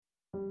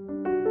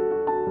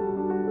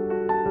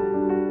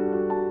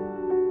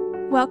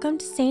Welcome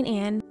to St.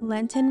 Anne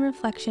Lenten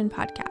Reflection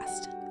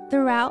Podcast.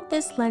 Throughout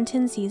this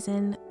Lenten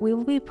season, we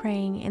will be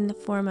praying in the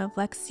form of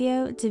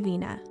Lectio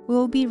Divina. We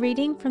will be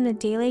reading from the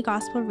daily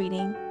Gospel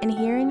reading and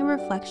hearing a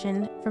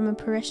reflection from a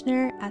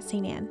parishioner at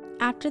St. Anne.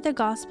 After the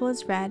Gospel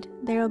is read,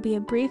 there will be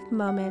a brief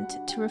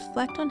moment to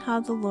reflect on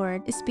how the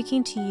Lord is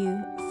speaking to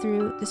you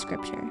through the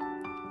Scripture.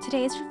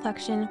 Today's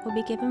reflection will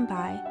be given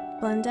by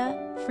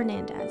Belinda,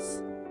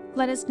 Fernandes.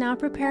 Let us now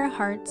prepare our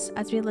hearts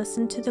as we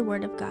listen to the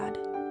Word of God.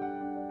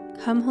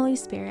 Come, Holy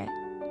Spirit.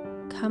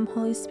 Come,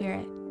 Holy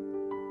Spirit.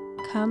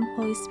 Come,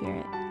 Holy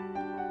Spirit.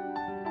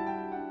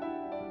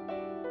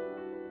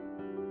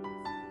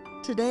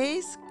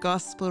 Today's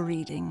Gospel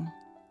reading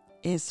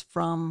is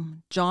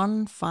from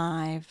John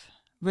 5,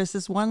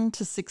 verses 1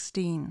 to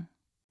 16.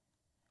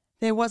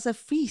 There was a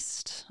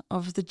feast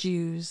of the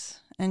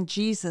Jews, and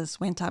Jesus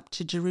went up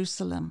to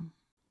Jerusalem.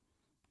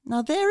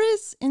 Now there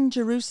is in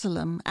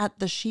Jerusalem at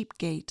the sheep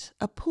gate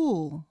a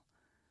pool,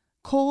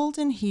 called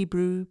in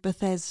Hebrew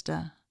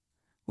Bethesda,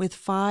 with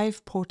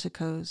 5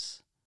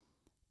 porticos.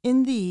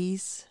 In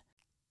these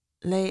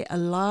lay a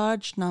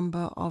large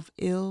number of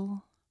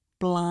ill,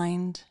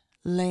 blind,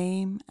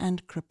 lame,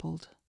 and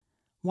crippled.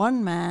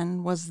 One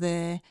man was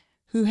there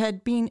who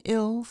had been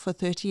ill for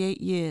 38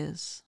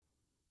 years.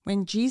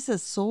 When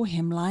Jesus saw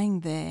him lying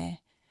there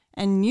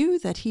and knew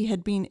that he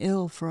had been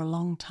ill for a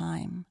long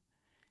time,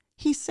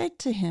 he said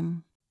to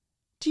him,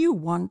 "Do you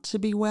want to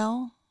be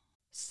well?"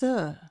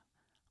 "Sir,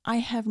 I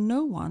have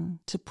no one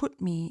to put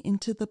me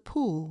into the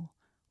pool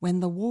when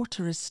the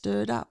water is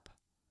stirred up.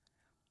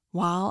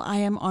 While I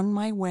am on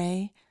my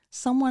way,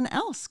 someone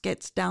else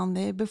gets down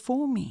there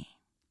before me."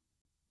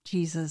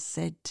 Jesus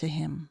said to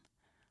him,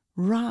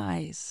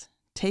 "Rise,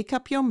 take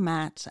up your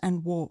mat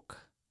and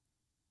walk."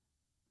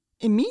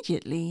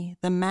 Immediately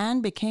the man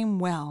became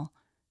well,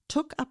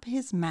 took up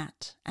his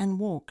mat and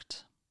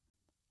walked.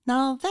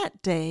 Now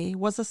that day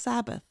was a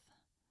Sabbath.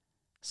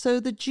 So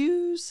the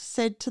Jews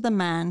said to the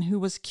man who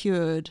was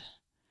cured,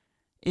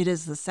 "It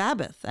is the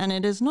Sabbath, and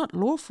it is not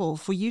lawful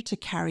for you to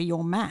carry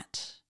your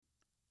mat."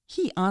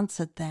 He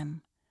answered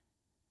them,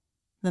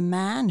 "The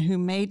man who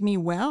made me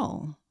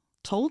well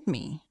told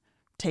me,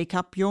 'Take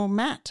up your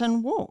mat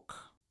and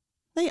walk.'"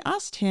 They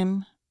asked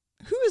him,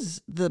 "Who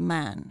is the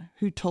man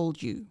who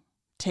told you,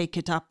 'Take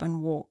it up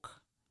and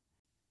walk'?"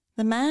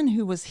 The man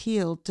who was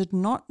healed did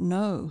not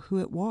know who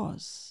it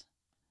was,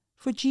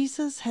 for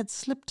Jesus had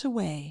slipped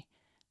away,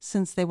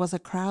 since there was a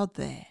crowd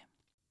there.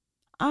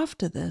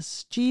 After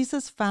this,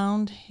 Jesus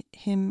found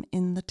him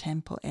in the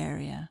temple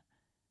area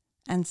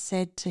and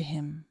said to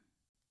him,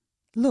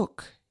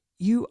 "Look,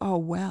 you are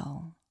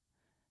well.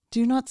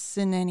 Do not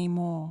sin any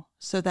more,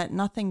 so that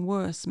nothing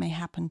worse may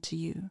happen to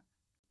you."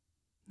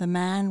 The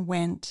man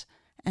went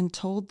and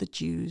told the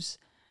Jews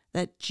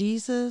that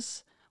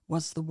Jesus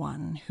was the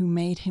one who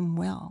made him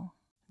well.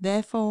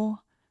 Therefore,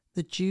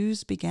 the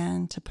Jews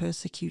began to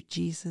persecute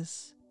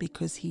Jesus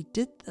because he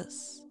did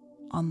this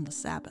on the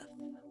Sabbath.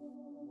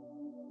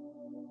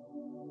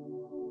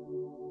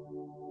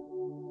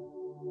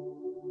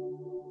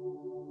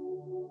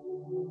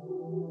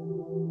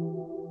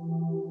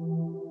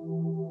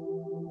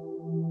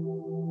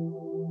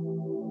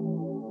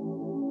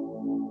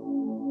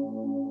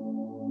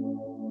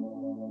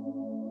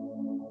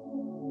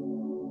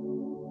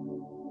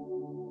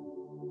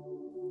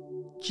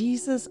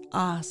 Jesus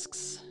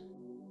asks,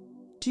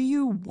 "Do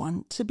you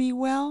want to be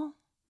well?"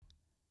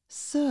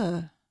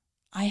 "Sir,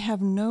 I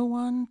have no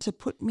one to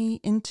put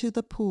me into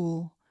the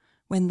pool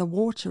when the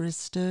water is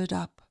stirred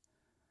up.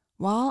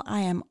 While I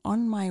am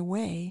on my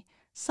way,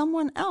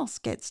 someone else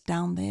gets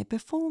down there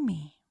before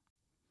me."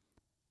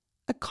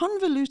 A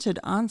convoluted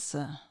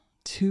answer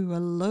to a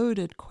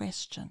loaded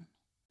question.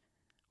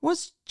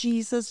 Was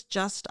Jesus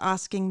just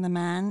asking the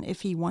man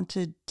if he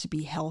wanted to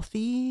be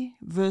healthy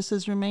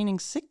versus remaining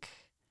sick?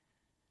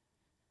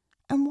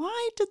 And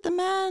why did the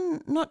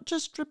man not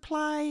just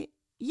reply,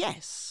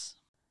 "Yes"?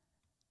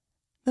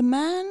 The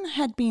man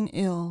had been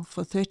ill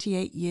for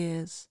 38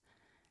 years,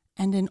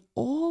 and in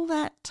all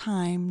that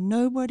time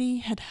nobody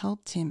had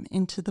helped him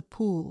into the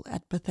pool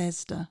at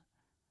Bethesda.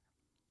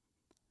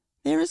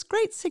 There is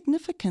great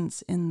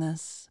significance in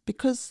this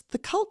because the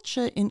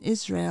culture in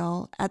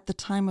Israel at the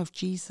time of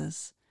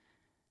Jesus,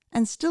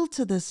 and still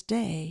to this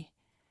day,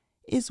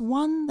 is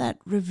one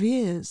that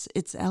reveres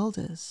its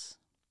elders.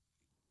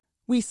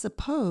 We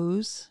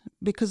suppose,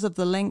 because of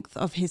the length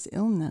of his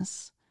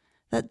illness,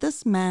 that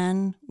this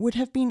man would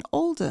have been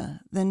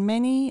older than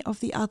many of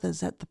the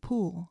others at the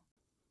pool.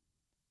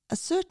 A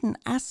certain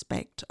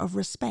aspect of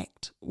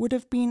respect would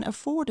have been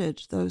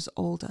afforded those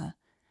older,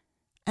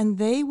 and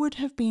they would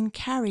have been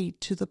carried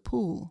to the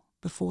pool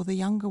before the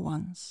younger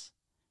ones.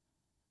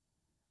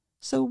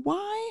 So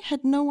why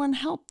had no one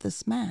helped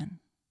this man?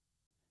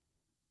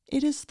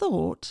 It is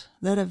thought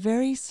that a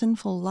very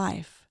sinful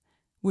life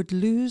would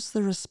lose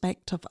the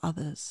respect of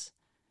others,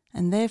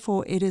 and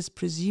therefore it is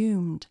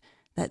presumed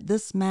that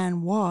this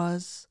man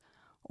was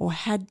or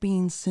had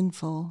been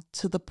sinful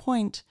to the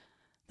point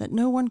that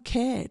no one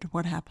cared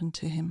what happened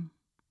to him.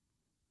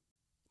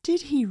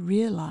 Did he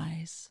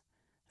realize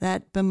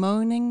that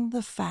bemoaning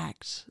the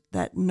fact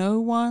that no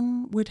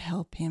one would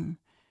help him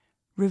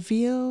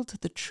revealed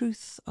the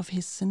truth of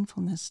his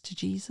sinfulness to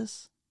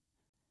Jesus?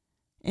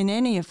 In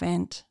any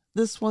event,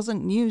 this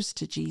wasn't news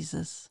to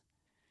Jesus.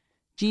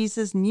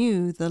 Jesus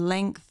knew the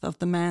length of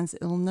the man's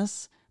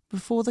illness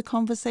before the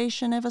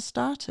conversation ever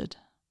started.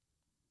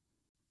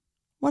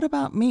 What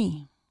about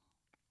me?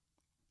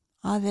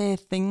 Are there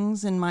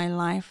things in my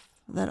life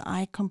that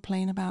I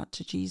complain about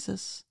to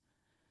Jesus?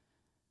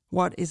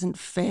 What isn't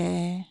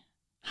fair?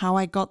 How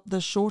I got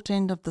the short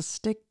end of the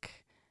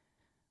stick?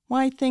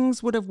 Why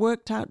things would have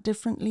worked out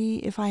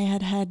differently if I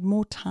had had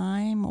more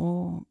time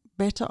or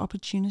better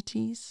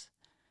opportunities?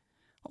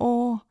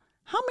 Or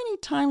how many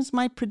times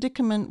my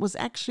predicament was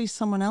actually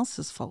someone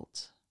else's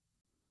fault?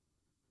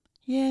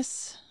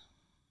 Yes,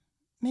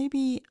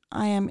 maybe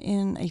I am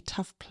in a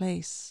tough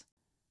place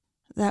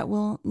that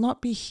will not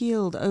be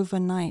healed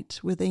overnight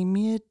with a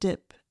mere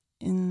dip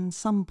in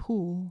some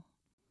pool.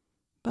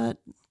 But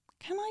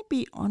can I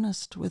be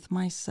honest with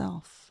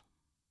myself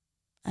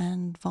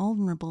and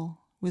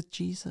vulnerable with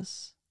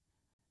Jesus?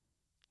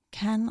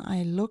 Can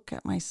I look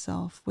at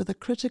myself with a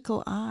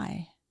critical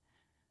eye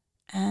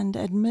and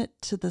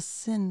admit to the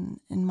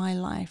sin in my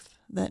life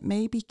that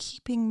may be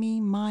keeping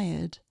me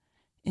mired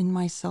in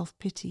my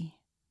self-pity,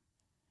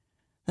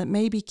 that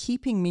may be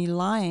keeping me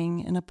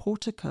lying in a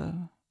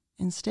portico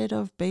instead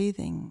of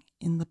bathing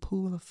in the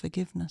pool of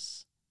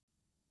forgiveness?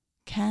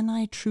 Can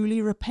I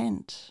truly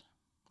repent,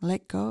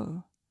 let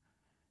go,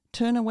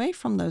 turn away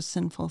from those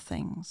sinful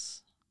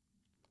things?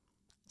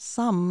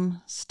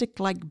 Some stick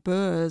like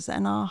burrs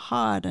and are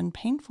hard and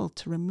painful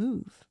to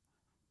remove.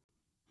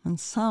 And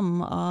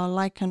some are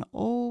like an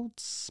old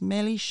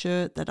smelly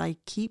shirt that I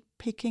keep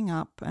picking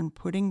up and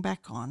putting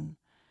back on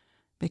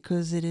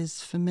because it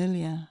is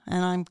familiar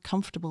and I'm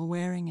comfortable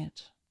wearing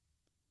it.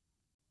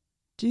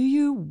 Do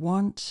you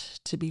want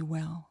to be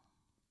well?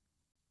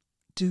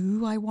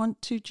 Do I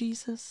want to,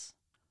 Jesus?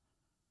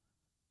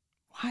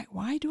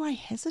 Why do I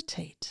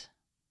hesitate?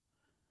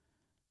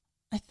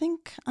 I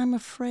think I'm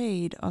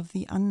afraid of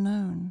the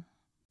unknown,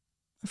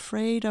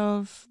 afraid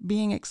of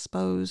being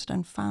exposed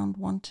and found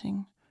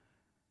wanting,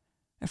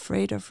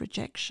 afraid of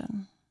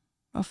rejection,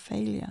 of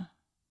failure.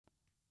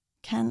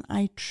 Can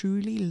I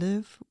truly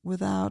live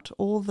without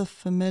all the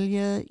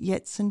familiar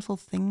yet sinful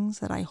things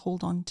that I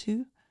hold on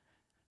to?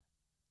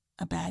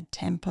 A bad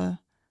temper,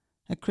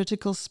 a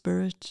critical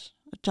spirit,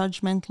 a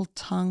judgmental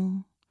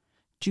tongue,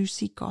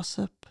 juicy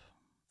gossip,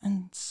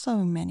 and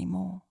so many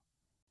more.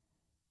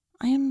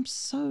 I am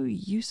so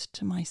used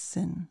to my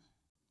sin.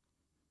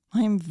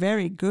 I am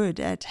very good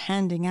at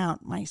handing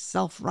out my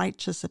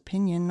self-righteous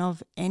opinion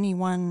of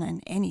anyone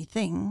and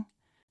anything,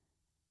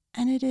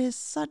 and it is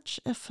such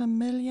a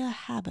familiar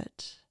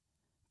habit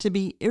to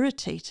be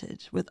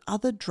irritated with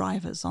other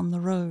drivers on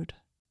the road.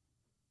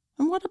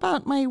 And what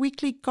about my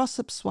weekly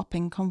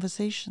gossip-swapping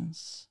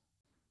conversations?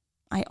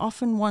 I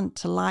often want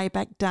to lie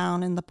back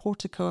down in the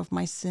portico of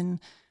my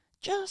sin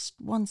just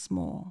once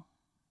more.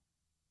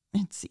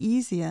 It's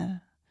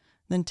easier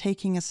than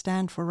taking a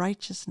stand for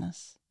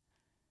righteousness.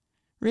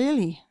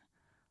 Really,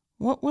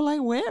 what will I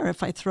wear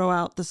if I throw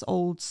out this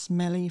old,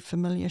 smelly,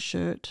 familiar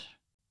shirt?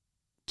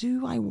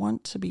 Do I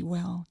want to be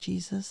well,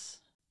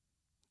 Jesus?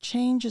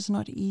 Change is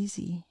not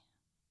easy.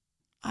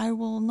 I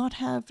will not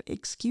have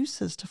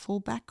excuses to fall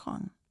back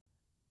on.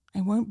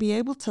 I won't be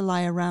able to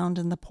lie around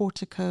in the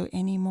portico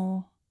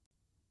anymore.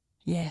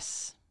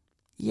 Yes,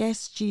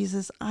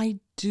 Jesus, I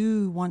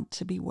do want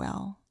to be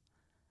well.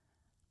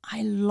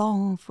 I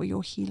long for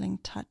your healing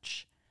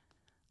touch.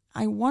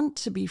 I want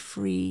to be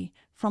free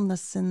from the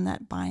sin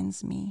that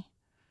binds me,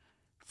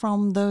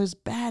 from those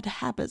bad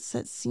habits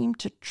that seem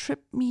to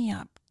trip me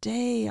up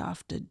day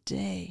after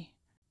day.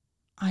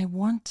 I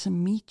want to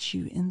meet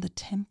you in the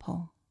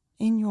temple,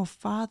 in your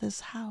Father's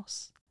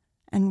house.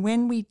 And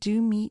when we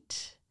do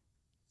meet,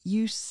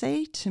 you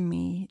say to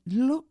me,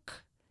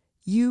 "Look,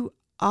 you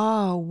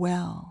are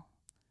well.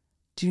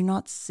 Do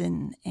not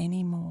sin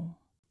anymore."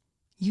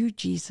 You,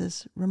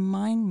 Jesus,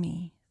 remind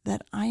me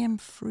that I am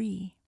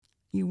free.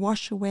 You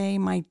wash away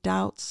my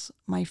doubts,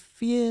 my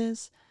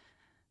fears,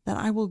 that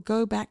I will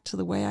go back to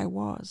the way I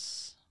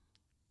was.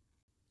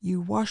 You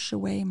wash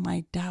away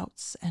my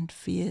doubts and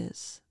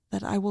fears,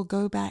 that I will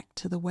go back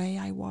to the way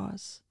I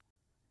was.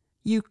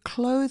 You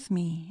clothe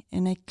me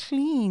in a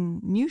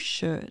clean new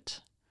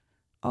shirt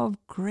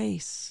of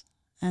grace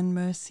and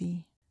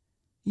mercy.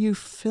 You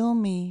fill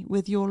me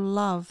with your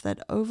love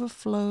that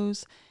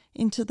overflows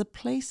into the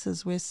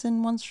places where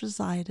sin once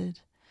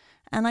resided,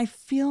 and I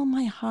feel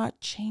my heart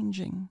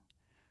changing,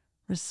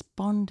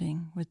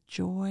 responding with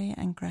joy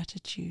and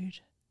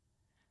gratitude.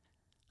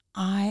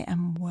 I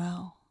am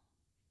well.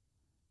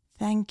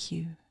 Thank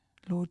you,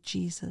 Lord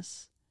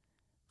Jesus,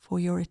 for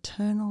your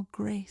eternal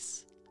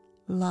grace,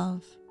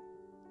 love,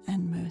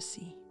 and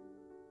mercy.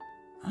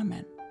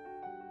 Amen.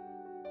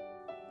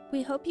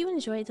 We hope you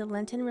enjoyed the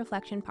Lenten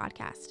Reflection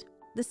podcast.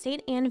 The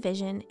St. Anne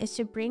vision is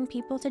to bring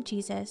people to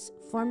Jesus,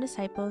 form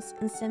disciples,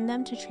 and send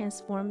them to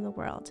transform the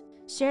world.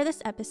 Share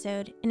this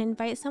episode and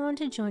invite someone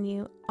to join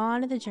you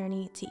on the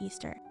journey to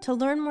Easter. To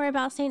learn more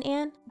about St.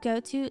 Anne,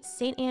 go to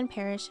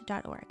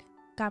stanneparish.org.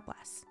 God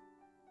bless.